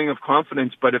little thing of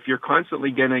confidence, but if you're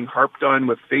constantly getting harped on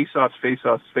with face-offs,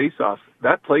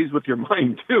 that plays with your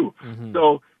mind too. Mm-hmm.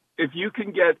 So if you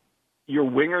can get your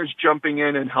wingers jumping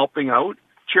in and helping out,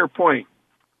 to your point,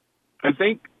 I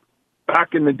think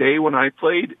back in the day when I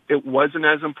played, it wasn't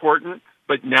as important,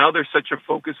 but now there's such a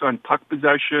focus on puck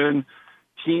possession.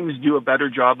 Teams do a better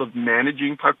job of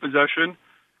managing puck possession.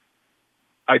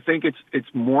 I think it's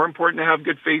more important to have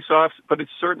good face-offs, but it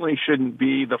certainly shouldn't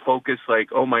be the focus like,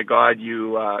 oh my God,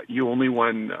 you only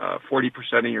won 40%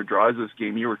 of your draws this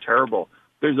game. You were terrible.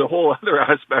 There's a whole other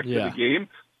aspect of the game,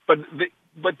 but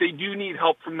they do need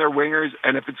help from their wingers,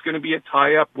 and if it's going to be a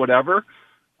tie-up, whatever,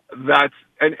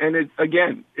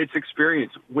 again, it's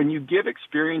experience. When you give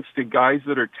experience to guys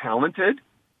that are talented,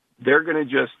 they're going to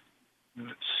just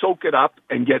soak it up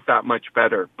and get that much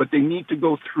better. But they need to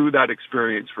go through that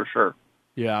experience for sure.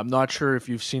 Yeah, I'm not sure if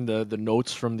you've seen the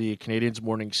notes from the Canadians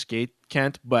morning skate,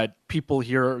 Kent, but people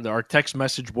here, our text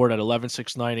message board at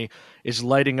 11690 is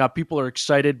lighting up. People are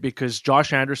excited because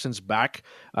Josh Anderson's back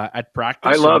at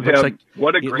practice. I love him.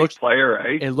 What a great player,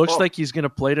 eh? It looks like he's going to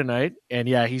play tonight, and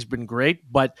yeah, he's been great,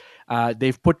 but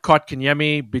they've put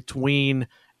Kotkaniemi between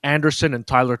Anderson and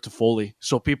Tyler Toffoli.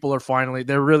 So people are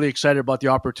they're really excited about the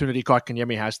opportunity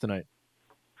Kotkaniemi has tonight.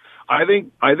 I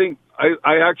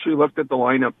actually looked at the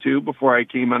lineup too before I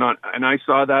came in on, and I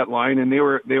saw that line, and they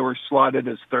were slotted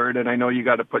as third. And I know you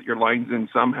got to put your lines in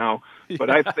somehow, but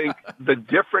I think the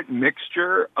different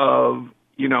mixture of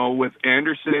with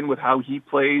Anderson, with how he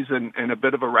plays and a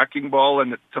bit of a wrecking ball,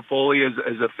 and Toffoli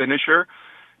as a finisher,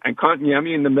 and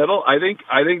Kotkaniemi in the middle, I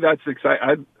think that's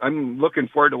exciting. I'm looking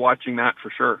forward to watching that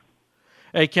for sure.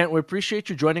 Hey, Kent, we appreciate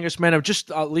you joining us, man.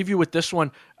 I'll leave you with this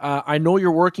one. I know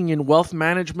you're working in wealth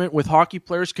management with hockey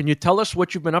players. Can you tell us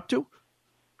what you've been up to?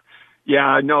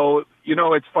 Yeah, no,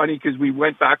 it's funny because we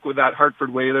went back with that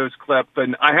Hartford Whalers clip,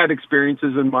 and I had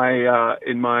experiences in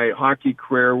my hockey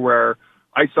career where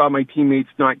I saw my teammates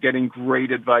not getting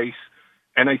great advice,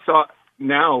 and I saw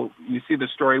now you see the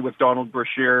story with Donald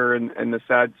Brashear and the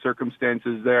sad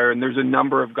circumstances there, and there's a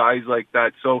number of guys like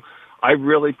that. So I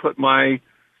really put my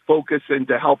focus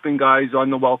into helping guys on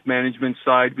the wealth management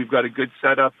side. We've got a good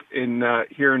setup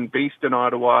based in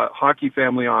Ottawa, hockey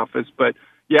family office. But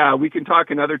yeah, we can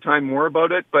talk another time more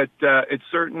about it, but it's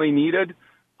certainly needed.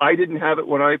 I didn't have it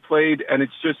when I played, and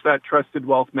it's just that trusted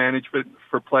wealth management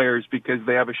for players because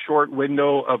they have a short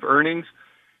window of earnings,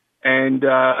 and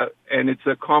it's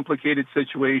a complicated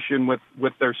situation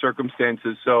with their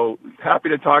circumstances. So happy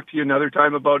to talk to you another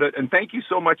time about it, and thank you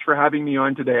so much for having me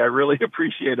on today. I really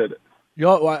appreciated it.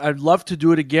 I'd love to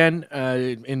do it again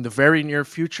in the very near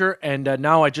future. And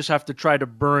now I just have to try to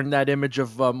burn that image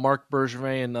of Marc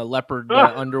Bergevin in the leopard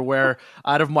underwear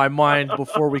out of my mind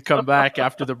before we come back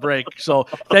after the break. So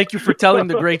thank you for telling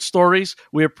the great stories.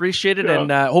 We appreciate it.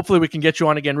 And hopefully we can get you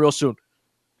on again real soon.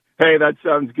 Hey, that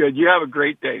sounds good. You have a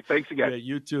great day. Thanks again. Yeah,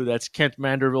 you too. That's Kent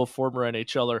Manderville, former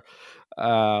NHLer.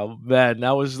 Man,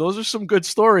 those are some good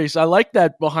stories. I like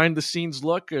that behind the scenes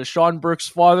look. Sean Burke's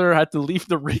father had to leave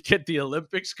the rink at the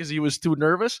Olympics because he was too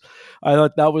nervous. I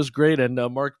thought that was great. And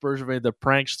Marc Bergevin, the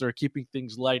prankster, keeping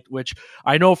things light, which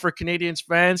I know for Canadiens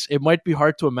fans, it might be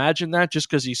hard to imagine that just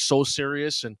because he's so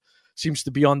serious and seems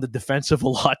to be on the defensive a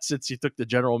lot since he took the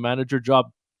general manager job.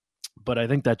 But I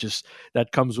think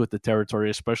that comes with the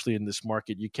territory, especially in this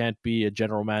market. You can't be a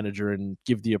general manager and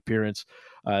give the appearance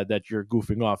that you're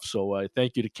goofing off. So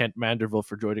thank you to Kent Manderville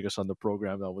for joining us on the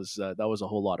program. That was a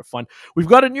whole lot of fun. We've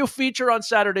got a new feature on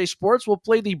Saturday Sports. We'll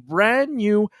play the brand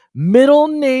new middle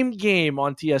name game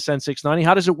on TSN 690.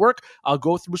 How does it work? I'll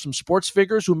go through some sports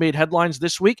figures who made headlines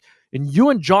this week, and you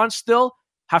and John Still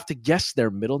have to guess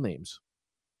their middle names.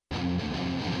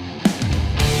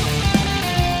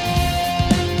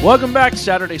 Welcome back,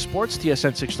 Saturday Sports,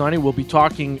 TSN 690. We'll be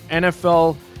talking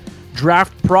NFL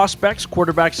draft prospects,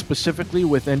 quarterbacks specifically,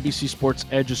 with NBC Sports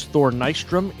Edge's Thor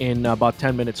Nystrom in about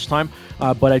 10 minutes' time.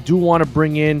 But I do want to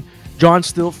bring in John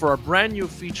Still for our brand new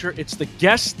feature. It's the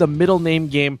Guess the Middle Name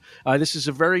game. This is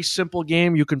a very simple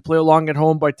game. You can play along at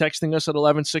home by texting us at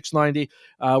 11690.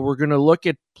 We're going to look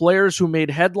at players who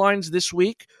made headlines this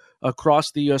week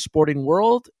across the sporting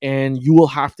world, and you will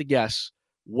have to guess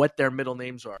what their middle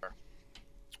names are.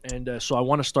 And so I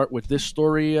want to start with this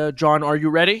story. John, are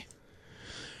you ready?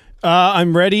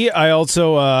 I'm ready. I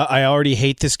also I already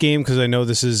hate this game because I know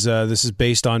this is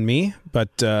based on me. But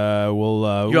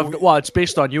it's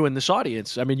based on you and this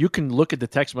audience. I mean, you can look at the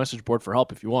text message board for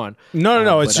help if you want.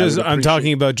 No. It's just I'm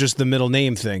talking about just the middle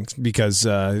name thing because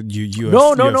you.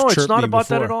 No. It's not about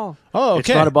that at all. Oh, okay. It's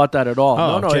not about that at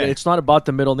all. No, okay. It's not about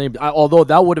the middle name. Although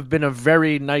that would have been a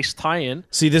very nice tie-in.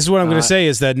 See, this is what I'm going to say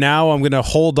is that now I'm going to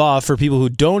hold off for people who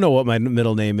don't know what my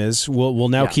middle name is. We'll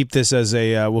now keep this as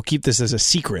a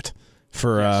secret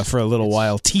for a little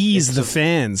while. Tease the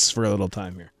fans for a little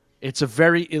time here. It's a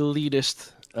very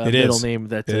elitist middle name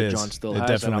that John Still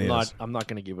has, and I'm not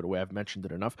going to give it away. I've mentioned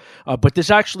it enough. But this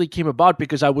actually came about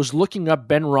because I was looking up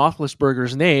Ben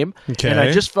Roethlisberger's name, and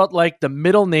I just felt like the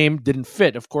middle name didn't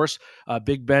fit. Of course,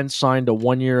 Big Ben signed a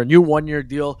new one-year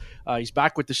deal. He's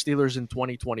back with the Steelers in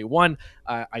 2021.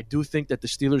 I do think that the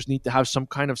Steelers need to have some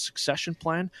kind of succession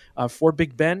plan for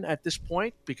Big Ben at this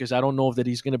point because I don't know that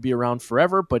he's going to be around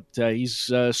forever, but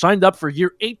he's signed up for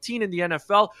year 18 in the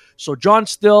NFL. So John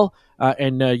Still,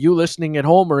 and you listening at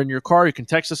home or in your car, you can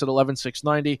text us at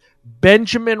 11690.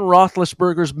 Benjamin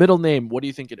Roethlisberger's middle name, what do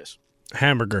you think it is?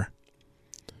 Hamburger.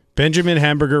 Benjamin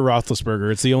Hamburger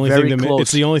Roethlisberger. It's the only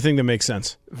thing that makes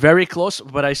sense. Very close,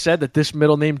 but I said that this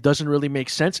middle name doesn't really make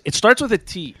sense. It starts with a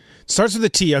T. Starts with a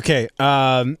T. Okay.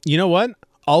 You know what?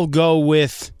 I'll go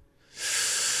with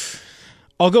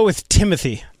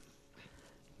Timothy.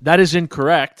 That is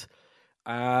incorrect.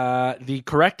 The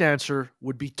correct answer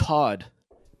would be Todd.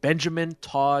 Benjamin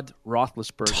Todd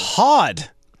Roethlisberger.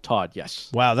 Todd, yes.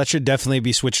 Wow, that should definitely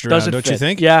be switched around, don't you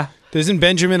think? Yeah. Isn't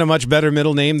Benjamin a much better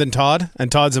middle name than Todd?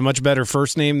 And Todd's a much better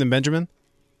first name than Benjamin?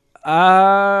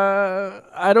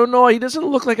 I don't know. He doesn't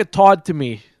look like a Todd to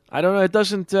me. I don't know. It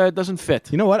doesn't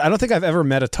fit. You know what? I don't think I've ever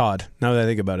met a Todd, now that I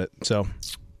think about it. So,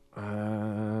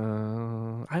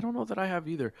 I don't know that I have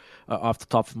either, off the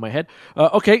top of my head.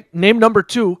 Okay, name number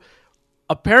 2.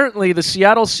 apparently the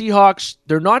Seattle Seahawks,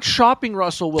 they're not shopping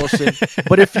Russell Wilson,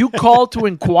 but if you call to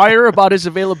inquire about his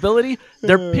availability,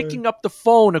 they're picking up the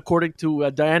phone, according to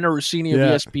Diana Rossini of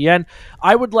ESPN.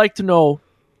 I would like to know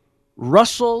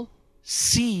Russell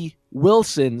C.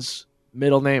 Wilson's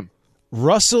middle name.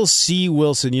 Russell C.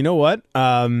 Wilson. You know what?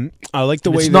 I like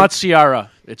the way it's not Ciara.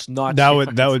 It's not.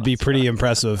 That would be pretty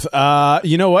impressive.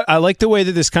 You know what? I like the way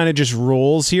that this kind of just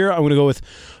rolls here. I'm going to go with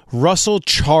Russell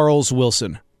Charles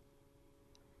Wilson.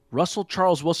 Russell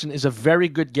Charles Wilson is a very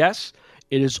good guess.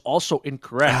 It is also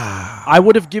incorrect. I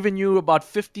would have given you about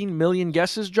 15 million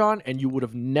guesses, John, and you would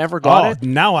have never got it.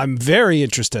 Now I'm very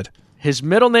interested. His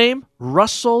middle name,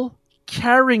 Russell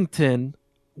Carrington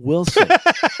Wilson.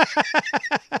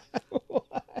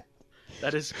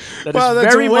 That is that's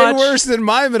very way much worse than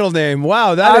my middle name.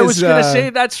 Wow, I was going to say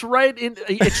that's right.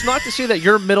 It's not to say that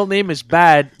your middle name is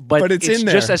bad, but it's in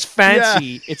there. just as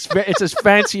fancy. Yeah. It's as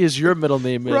fancy as your middle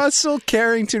name is. Russell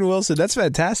Carrington Wilson. That's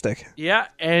fantastic. Yeah,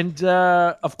 and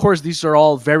of course these are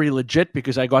all very legit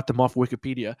because I got them off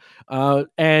Wikipedia.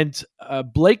 And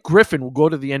Blake Griffin will go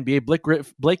to the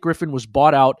NBA. Blake Griffin was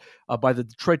bought out by the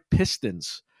Detroit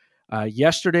Pistons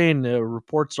yesterday, and the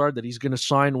reports are that he's going to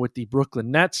sign with the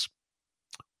Brooklyn Nets.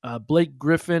 Blake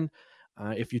Griffin,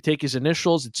 if you take his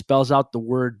initials, it spells out the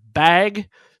word bag.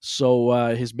 So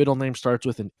his middle name starts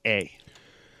with an A.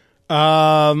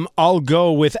 I'll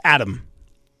go with Adam.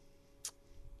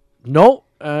 No,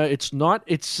 it's not.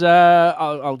 It's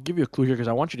I'll give you a clue here because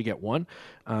I want you to get one.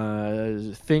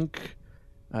 Think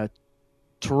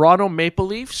Toronto Maple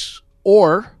Leafs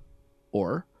or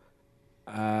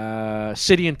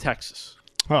city in Texas.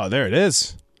 Oh, there it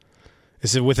is.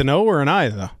 Is it with an O or an I,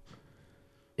 though?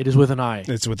 It is with an I.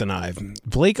 It's with an I.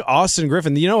 Blake Austin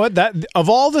Griffin. You know what? That of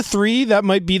all the three, that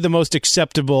might be the most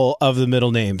acceptable of the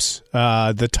middle names.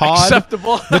 The Todd,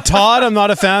 the Todd, I'm not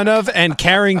a fan of, and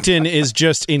Carrington is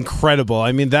just incredible.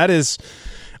 I mean, that is.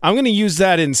 I'm going to use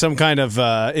that in some kind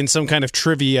of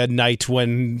trivia night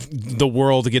when the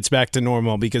world gets back to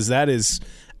normal, because that is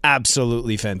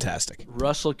absolutely fantastic.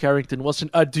 Russell Carrington Wilson.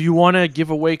 Do you want to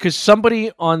give away? Because somebody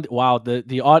on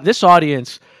this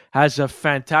audience has a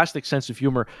fantastic sense of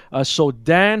humor. So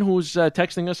Dan, who's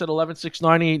texting us at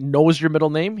 11690, knows your middle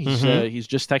name. He's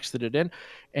just texted it in.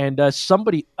 And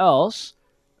somebody else,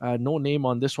 no name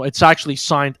on this one. It's actually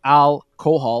signed Al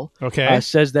Kohal. Okay.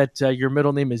 Says that your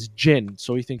middle name is Gin.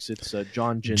 So he thinks it's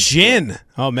John Gin. Gin.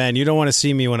 Oh man, you don't want to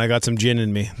see me when I got some gin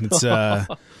in me. It's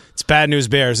it's bad news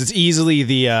bears. It's easily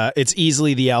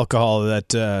the alcohol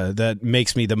that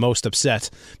makes me the most upset.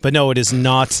 But no, it is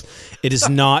not. It is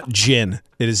not gin.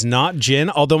 It is not gin.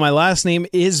 Although my last name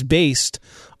is based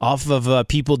off of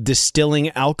people distilling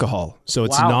alcohol, so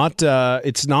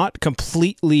it's not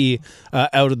completely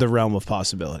out of the realm of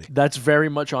possibility. That's very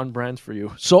much on brand for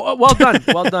you. So well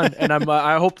done, and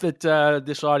I hope that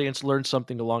this audience learned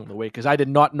something along the way, because I did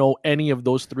not know any of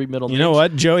those three middle names. You know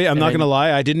what, Joey? I'm not going to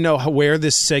lie. I didn't know where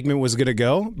this segment was going to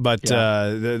go, but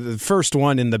the first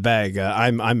one in the bag,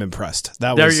 I'm impressed.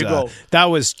 There you go. That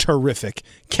was terrific.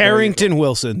 Carrington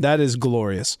Wilson. That is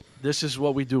glorious. This is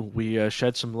what we do. We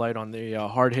shed some light on the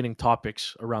hard-hitting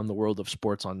topics around the world of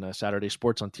sports on Saturday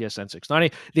Sports on TSN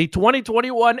 690. The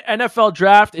 2021 NFL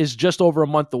Draft is just over a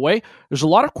month away. There's a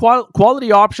lot of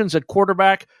quality options at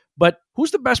quarterback, but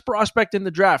who's the best prospect in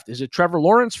the draft? Is it Trevor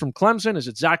Lawrence from Clemson? Is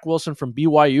it Zach Wilson from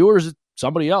BYU? Or is it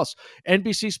somebody else?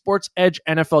 NBC Sports Edge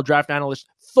NFL Draft analyst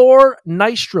Thor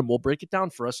Nystrom will break it down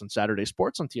for us on Saturday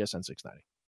Sports on TSN 690.